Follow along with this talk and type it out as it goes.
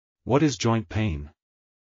What is joint pain?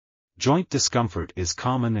 Joint discomfort is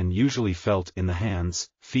common and usually felt in the hands,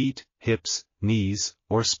 feet, hips, knees,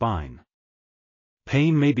 or spine.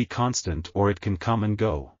 Pain may be constant or it can come and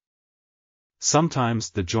go.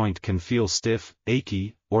 Sometimes the joint can feel stiff,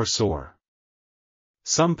 achy, or sore.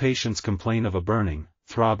 Some patients complain of a burning,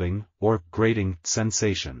 throbbing, or grating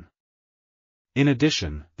sensation. In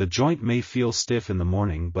addition, the joint may feel stiff in the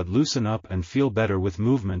morning but loosen up and feel better with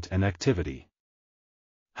movement and activity.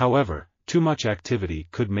 However, too much activity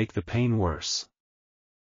could make the pain worse.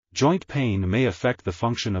 Joint pain may affect the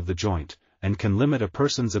function of the joint, and can limit a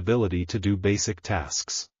person's ability to do basic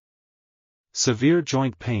tasks. Severe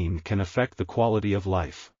joint pain can affect the quality of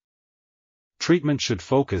life. Treatment should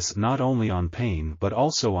focus not only on pain but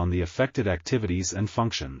also on the affected activities and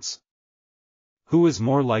functions. Who is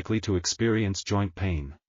more likely to experience joint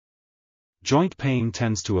pain? Joint pain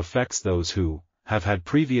tends to affect those who have had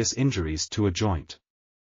previous injuries to a joint,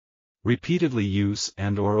 repeatedly use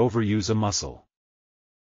and/or overuse a muscle,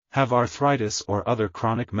 have arthritis or other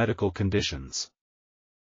chronic medical conditions,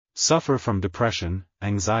 suffer from depression,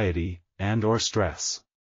 anxiety, and/or stress,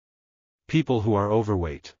 people who are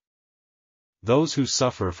overweight, those who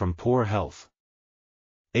suffer from poor health.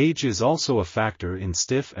 Age is also a factor in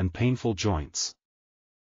stiff and painful joints.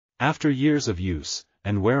 After years of use,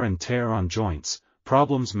 and wear and tear on joints,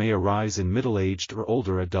 problems may arise in middle-aged or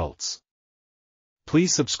older adults.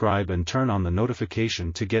 Please subscribe and turn on the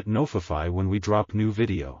notification to get notified when we drop new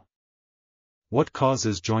video. What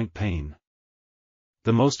causes joint pain?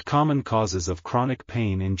 The most common causes of chronic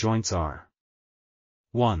pain in joints are: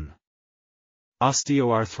 1.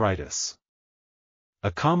 Osteoarthritis.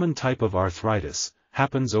 A common type of arthritis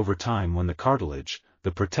happens over time when the cartilage,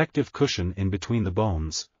 the protective cushion in between the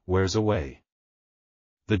bones, wears away.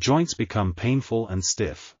 The joints become painful and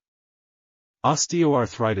stiff.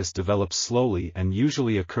 Osteoarthritis develops slowly and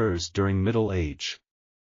usually occurs during middle age.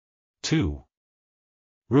 2.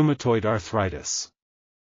 Rheumatoid arthritis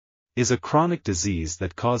is a chronic disease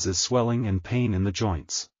that causes swelling and pain in the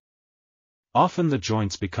joints. Often the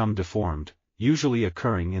joints become deformed, usually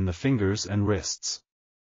occurring in the fingers and wrists.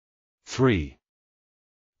 3.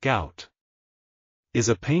 Gout is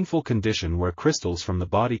a painful condition where crystals from the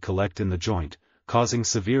body collect in the joint, causing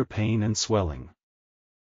severe pain and swelling.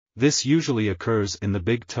 This usually occurs in the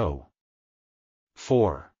big toe.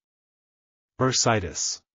 4.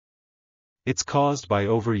 Bursitis. It's caused by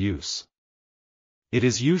overuse. It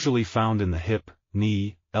is usually found in the hip,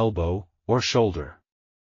 knee, elbow, or shoulder.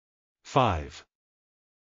 5.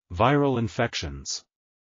 Viral infections.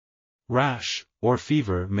 Rash or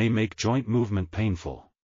fever may make joint movement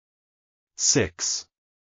painful. 6.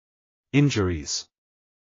 Injuries,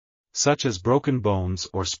 such as broken bones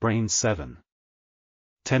or sprained. 7.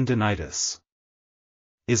 Tendinitis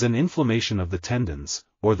is an inflammation of the tendons,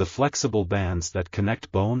 or the flexible bands that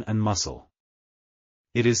connect bone and muscle.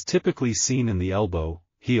 It is typically seen in the elbow,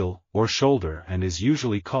 heel, or shoulder and is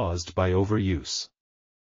usually caused by overuse.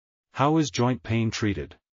 How is joint pain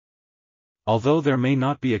treated? Although there may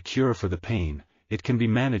not be a cure for the pain, it can be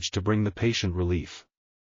managed to bring the patient relief.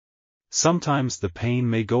 Sometimes the pain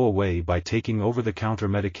may go away by taking over-the-counter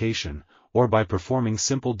medication, or by performing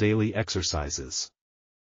simple daily exercises.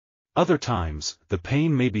 Other times, the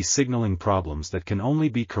pain may be signaling problems that can only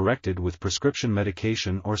be corrected with prescription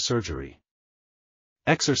medication or surgery.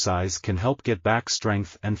 Exercise can help get back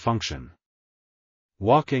strength and function.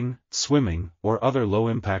 Walking, swimming, or other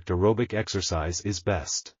low-impact aerobic exercise is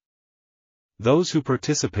best. Those who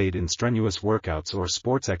participate in strenuous workouts or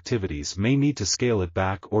sports activities may need to scale it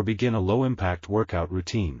back or begin a low-impact workout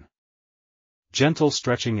routine. Gentle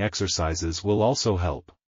stretching exercises will also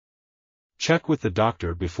help. Check with the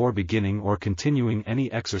doctor before beginning or continuing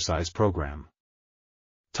any exercise program.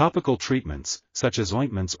 Topical treatments, such as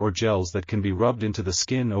ointments or gels that can be rubbed into the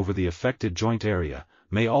skin over the affected joint area,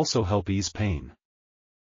 may also help ease pain.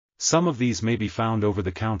 Some of these may be found over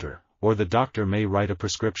the counter, or the doctor may write a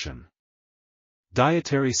prescription.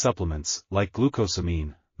 Dietary supplements, like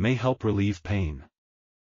glucosamine, may help relieve pain.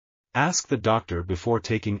 Ask the doctor before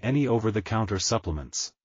taking any over-the-counter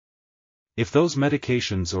supplements. If those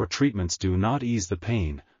medications or treatments do not ease the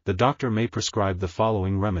pain, the doctor may prescribe the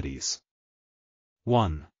following remedies.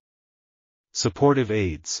 1. Supportive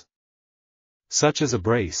aids, such as a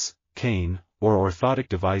brace, cane, or orthotic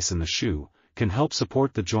device in the shoe, can help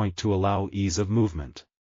support the joint to allow ease of movement.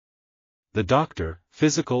 The doctor,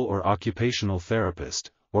 physical or occupational therapist,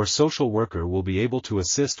 or social worker will be able to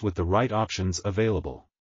assist with the right options available.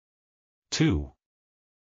 2.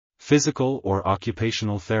 Physical or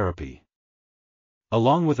occupational therapy,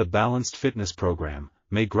 along with a balanced fitness program,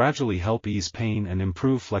 may gradually help ease pain and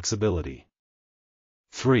improve flexibility.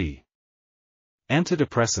 3.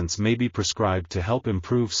 Antidepressants may be prescribed to help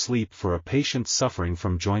improve sleep for a patient suffering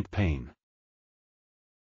from joint pain.